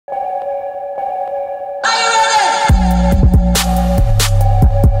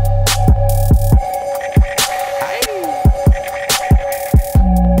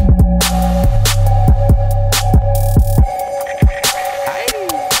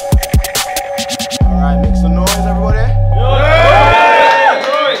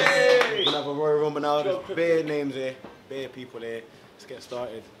get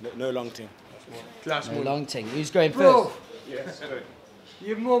started. No long thing. No long thing. Who's going Bro, first? Yes,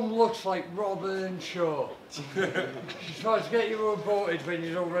 your mum looks like Robin Shaw. She tries to get you aborted when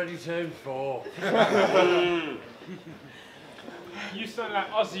you've already turned 4. You sound like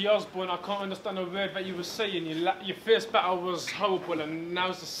Ozzy Osbourne. I can't understand a word that you were saying. Your first battle was horrible, and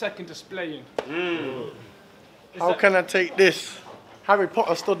now's the second displaying. How can I take this? Harry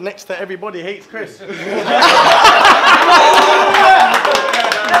Potter stood next to Everybody Hates Chris.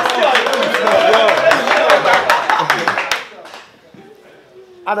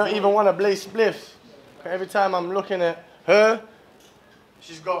 I don't even want to blaze spliffs. Every time I'm looking at her,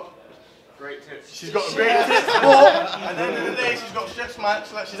 she's got great tits. She's got great tits. But at the end of the day, she's got stretch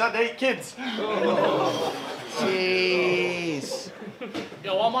marks like she's had 8 kids. Jeez.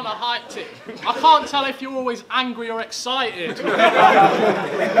 Yo, I'm on a hype tip. I can't tell if you're always angry or excited. No,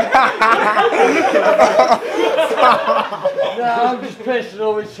 I'm just pissed and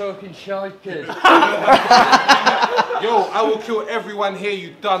always talking shite, kid. Yo, I will kill everyone here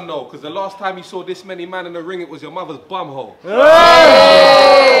you done know, because the last time you saw this many men in the ring, it was your mother's bumhole.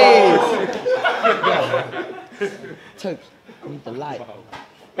 Hey! Topes, I need the light.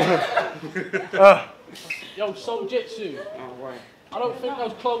 Yo, Soul Jitsu. I don't think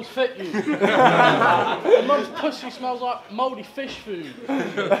those clothes fit you. Your mum's pussy smells like mouldy fish food.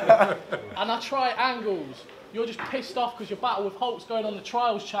 And I try angles. You're just pissed off because your battle with Hulk's going on the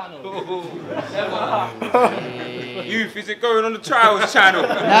Trials channel. Youth, is it going on the Trials channel? No,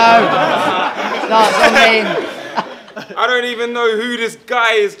 it's not, I mean. I don't even know who this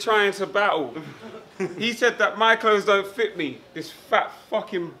guy is trying to battle. He said that my clothes don't fit me. This fat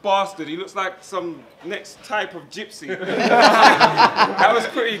fucking bastard. He looks like some next type of gypsy. That was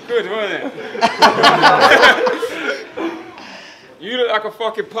pretty good, wasn't it? You look like a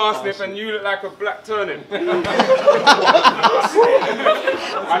fucking parsnip and you look like a black turnip. I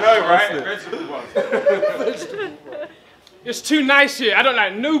know, right? Vegetable. It's too nice here. I don't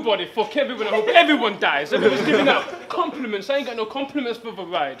like nobody. Fuck everyone. I hope everyone dies. Everyone's giving out compliments. I ain't got no compliments for the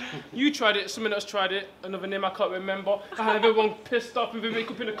ride. You tried it. Someone else tried it. Another name I can't remember. I had everyone pissed off with the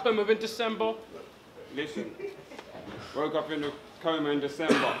makeup in a coma in December. Listen, woke up in a coma in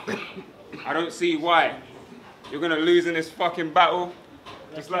December. I don't see why. You're gonna lose in this fucking battle.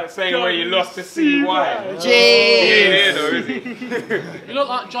 Just like saying where you lost to see why. Jeez. He ain't here though, is he? You look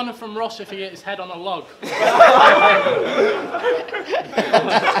like Jonathan Ross if he hit his head on a log.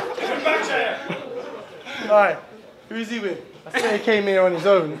 Alright, who's he with? I say he came here on his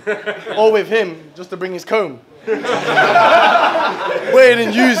own. Or with him, just to bring his comb. Wait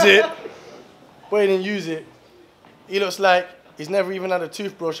and use it. Wait and use it. He looks like he's never even had a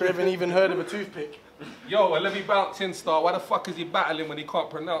toothbrush or even heard of a toothpick. Yo, let me bounce in, Star. Why the fuck is he battling when he can't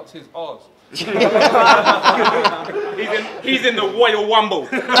pronounce his R's? he's in the Royal Wumble.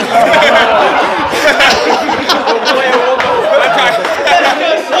 He's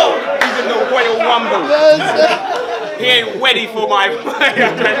in the Royal Wumble. He ain't ready for my...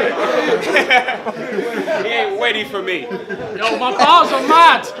 He ain't ready for me. Yo, my bars are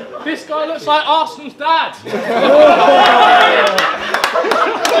mad. This guy looks like Arsenal's dad.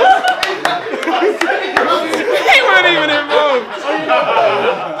 He weren't even involved.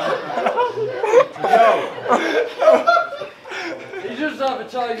 He just have a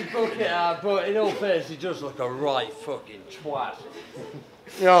tiny bucket out, but in all fairness, he does look a right fucking twat.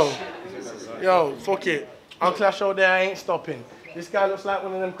 Yo, fuck it. I'll clash all day, I ain't stopping. This guy looks like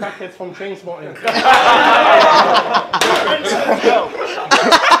one of them crackheads from Trainspotting.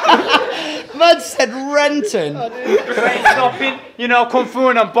 Man said Renton. Train stopping, you know, kung fu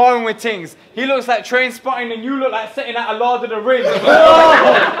and I'm borrowing with things. He looks like train spotting and you look like sitting at a Lord of the Rings. Yo,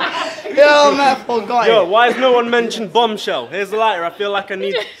 man, forgot it. Yo, why has no one mentioned bombshell? Here's the lighter. I feel like I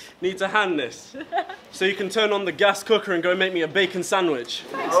need to hand this. So you can turn on the gas cooker and go make me a bacon sandwich.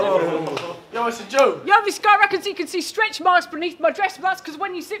 Oh. Yo, it's a joke. Yo, this guy reckons he can see stretch marks beneath my dress, but that's because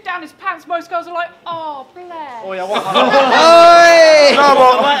when you sit down his pants, most girls are like, oh, bless. Oh, yeah, what?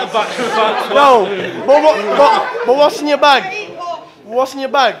 But what's in your bag? What's in your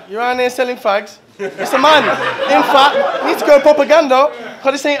bag? You're around there selling fags. It's a man. In fact, you need to go propaganda,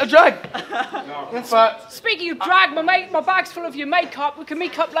 because this ain't a drag. In fact. Speaking of drag, my bag's full of your makeup. We can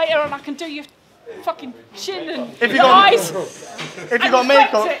meet up later and I can do your fucking chin and your eyes. If you got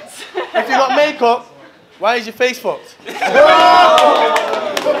makeup, why is your face fucked? You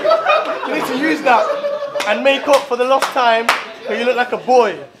need to use that and make up for the lost time, because you look like a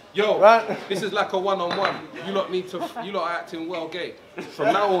boy. Yo, right? This is like a one-on-one. You lot are acting well gay.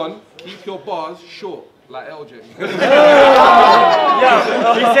 From now on, keep your bars short. like LJ. Yo,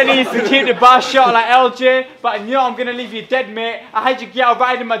 he said he used to keep the bar shot like LJ, but you know I'm gonna leave you dead, mate. I had your girl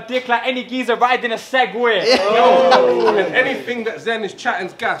riding my dick like any geezer riding a Segway. Yo, and anything that Zen is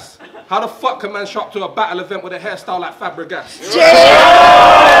chatting's gas. How the fuck can man show up to a battle event with a hairstyle like Fabregas? Yo.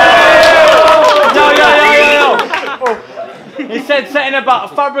 He said something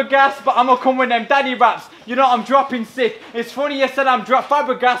about Fabregas, but I'm gonna come with them daddy raps. You know I'm dropping sick. It's funny you said I'm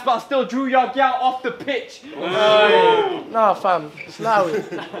Fabregas, but I still drew your girl off the pitch. Nah, fam, it's loud.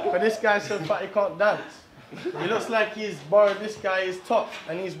 But this guy's so fat he can't dance. He looks like he's borrowed this guy's top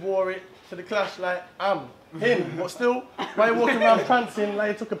and he's wore it to the clash like him. But still, why you walking around prancing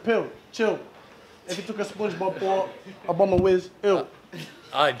like he took a pill? Chill. If he took a SpongeBob or a Bomber Whiz, ill.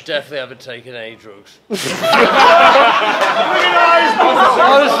 I definitely haven't taken any drugs. Honestly.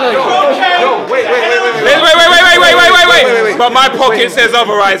 Yo, wait. Wait. But my pocket says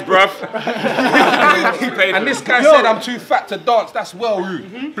otherwise, bruv. And this guy said I'm too fat to dance, that's well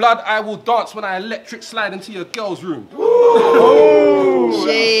rude. Blood, I will dance when I electric slide into your girl's room.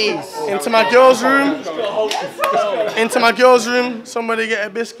 Jeez. Into my girl's room. Into my girl's room, somebody get a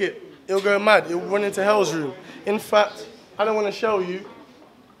biscuit. He'll go mad, he'll run into hell's room. In fact, I don't want to show you.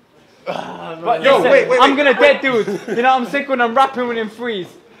 But yo, wait. I'm gonna dead dudes. You know I'm sick when I'm rapping with him freeze.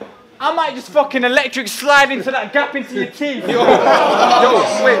 I might just fucking electric slide into that gap into your teeth. Yo,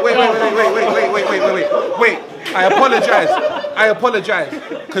 wait. I apologize.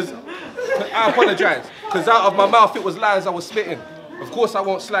 Cause out of my mouth it was lies I was spitting. Of course I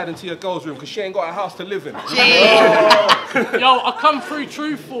won't slide into your girl's room because she ain't got a house to live in. Yo, I come through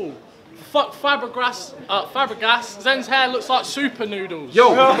truthful. Fuck Fabregas. Zen's hair looks like super noodles.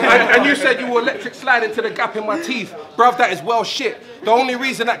 Yo, and you said you will electric slide into the gap in my teeth. Bruv, that is well shit. The only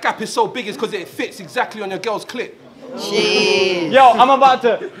reason that gap is so big is because it fits exactly on your girl's clit. Jeez. Yo, I'm about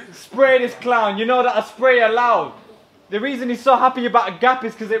to spray this clown. You know that I spray aloud. The reason he's so happy about a gap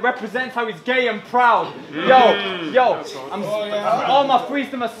is because it represents how he's gay and proud. Yo, all my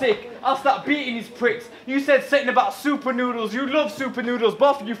freestyle are sick. I'll start beating these pricks. You said something about super noodles. You love super noodles.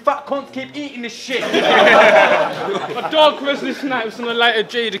 Both of you fat cunts keep eating this shit. A dog Wesley Snipes and a later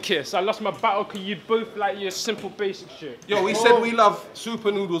Jada Kiss. I lost my battle because you both like your simple basic shit. Yo, we said we love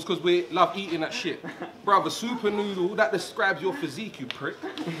super noodles because we love eating that shit. Bruv, a super noodle, that describes your physique, you prick.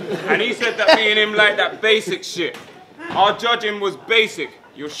 And he said that me and him like that basic shit. Our judging was basic.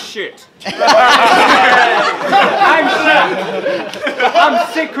 You're shit. I'm shit.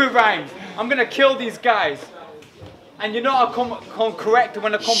 I'm sick with rhymes. I'm gonna kill these guys. And you know I come correct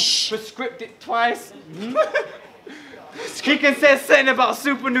when I come prescripted twice. He can say something about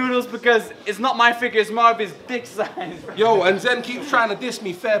super noodles because it's not my figure, it's more of his dick size. Yo, and Zen keeps trying to diss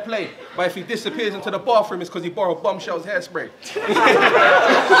me, fair play. But if he disappears into the bathroom, it's because he borrowed Bombshell's hairspray.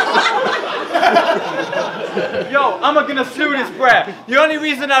 Yo, I'm not gonna sue this brat. The only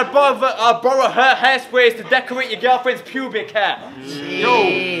reason I borrow her hairspray is to decorate your girlfriend's pubic hair.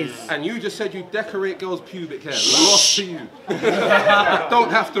 Yo, and you just said you decorate girls' pubic hair. Lost to you. Don't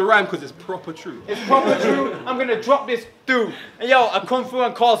have to rhyme because it's proper true. It's proper true. I'm gonna drop this dude. And yo, I come through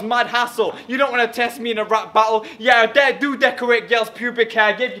and cause mad hassle. You don't want to test me in a rap battle. Yeah, I do decorate girls' pubic hair.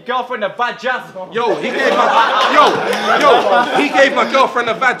 I gave your girlfriend a vajazzle. Yo, he gave my girlfriend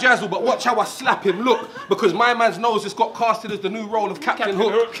a vajazzle, but watch how I slap him. Look, because my man's nose has got casted as the new role of Captain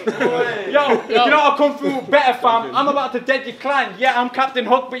Hook. Yo, you know I come through better, fam. I'm about to dead your clan. Yeah, I'm Captain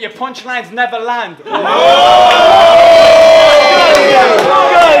Hook, but your punchlines never land. Where's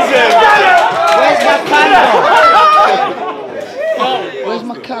my candle? Where's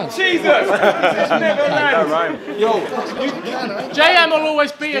my can? Jesus! Never land. Yo, JM will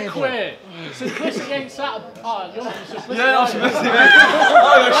always be a queer. Simplicity ain't sat. Oh, you're simplicity. Yeah, simplicity, man.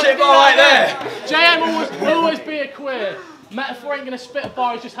 Oh, shit, bar right there. JM will always be a queer. Metaphor ain't gonna spit a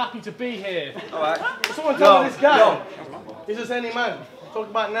bar, he's just happy to be here. Alright. Someone tell me this guy. He's just any man. Talk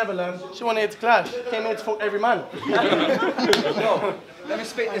about Neverland. She wanted here to clash. Came here to fuck every man. Yo, let me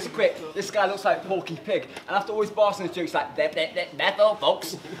spit this quick. This guy looks like Porky Pig, and after all his Boston jokes like never,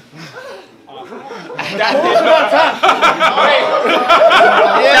 folks. That did not touch.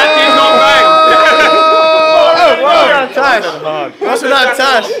 That did not bang. That's not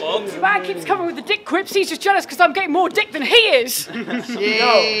touch. The man keeps coming with the dick quips. He's just jealous because I'm getting more dick than he is.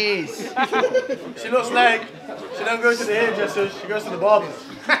 Jeez. She looks like she don't go to the hairdressers, she goes to the barbers.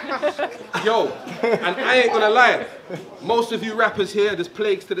 Yo, and I ain't gonna lie. Most of you rappers here, there's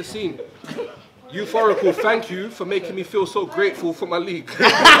plagues to the scene. Euphorical, thank you for making me feel so grateful for my league.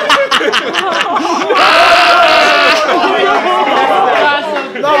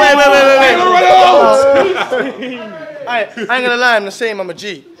 No, wait. I ain't gonna lie, I'm the same, I'm a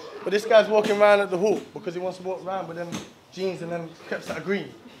G. But this guy's walking around at the hoop because he wants to walk around with them jeans and them creps that are green.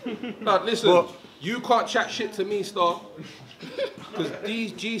 No, listen, you can't chat shit to me, Star. Because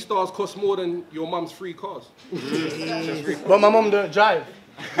these G-Stars cost more than your mum's 3 cars. But my mum don't drive.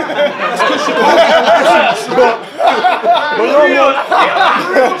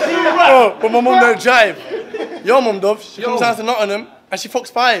 But my mum don't drive. Your mum does. She comes down to Nottingham and she fucks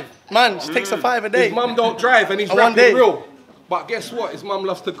 5. Man, she takes her 5 a day. His mum don't drive and he's rapping real. But guess what? His mum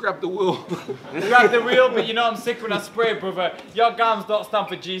loves to grab the wheel. Grab the wheel, but you know I'm sick when I spray, brother. Your gams don't stand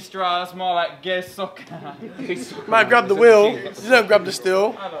for G-Stra, that's more like gay suck. Man, grab the wheel. You don't grab the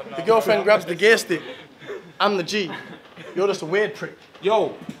steel. The girlfriend grabs the gear stick. I'm the G. You're just a weird prick.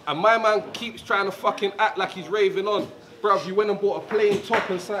 Yo, and my man keeps trying to fucking act like he's raving on. Bruv, you went and bought a plain top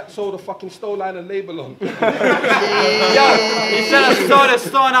and sold a fucking Stone Liner label on. Yo, he said I saw the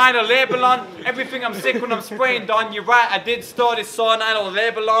Stone Liner label on. Everything I'm sick when I'm spraying done. You're right, I did store the Stone Liner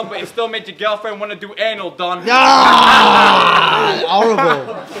label on, but it still made your girlfriend want to do anal done.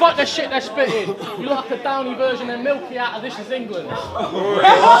 Horrible. Fuck the shit they're spitting. You look like a downy version of Milky out of This Is England.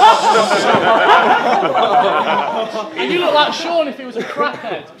 And you look like Sean if he was a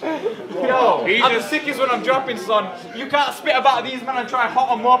crackhead. Yo, I'm the sickest when I'm dropping, son. You can't spit about these men and try and hot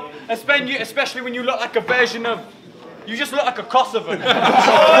them up, especially when you look like a version of. You just look like a Kosovan.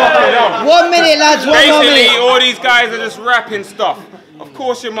 1 minute, lads. 1 Basically, minute. all these guys are just rapping stuff. Of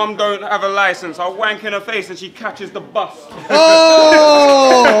course your mum don't have a license. I'll wank in her face and she catches the bus.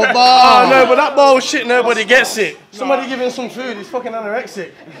 Oh, oh no, but that bullshit, nobody gets it. Somebody give him some food, he's fucking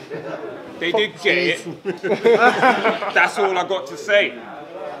anorexic. They did get it. That's all I got to say.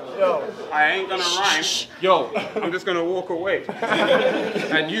 Yo. I ain't gonna rhyme. Yo, I'm just gonna walk away.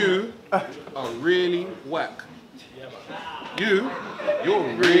 And you are really whack. You're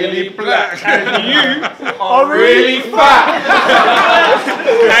really black. And you are really fat.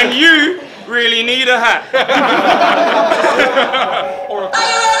 And you really need a hat. Or a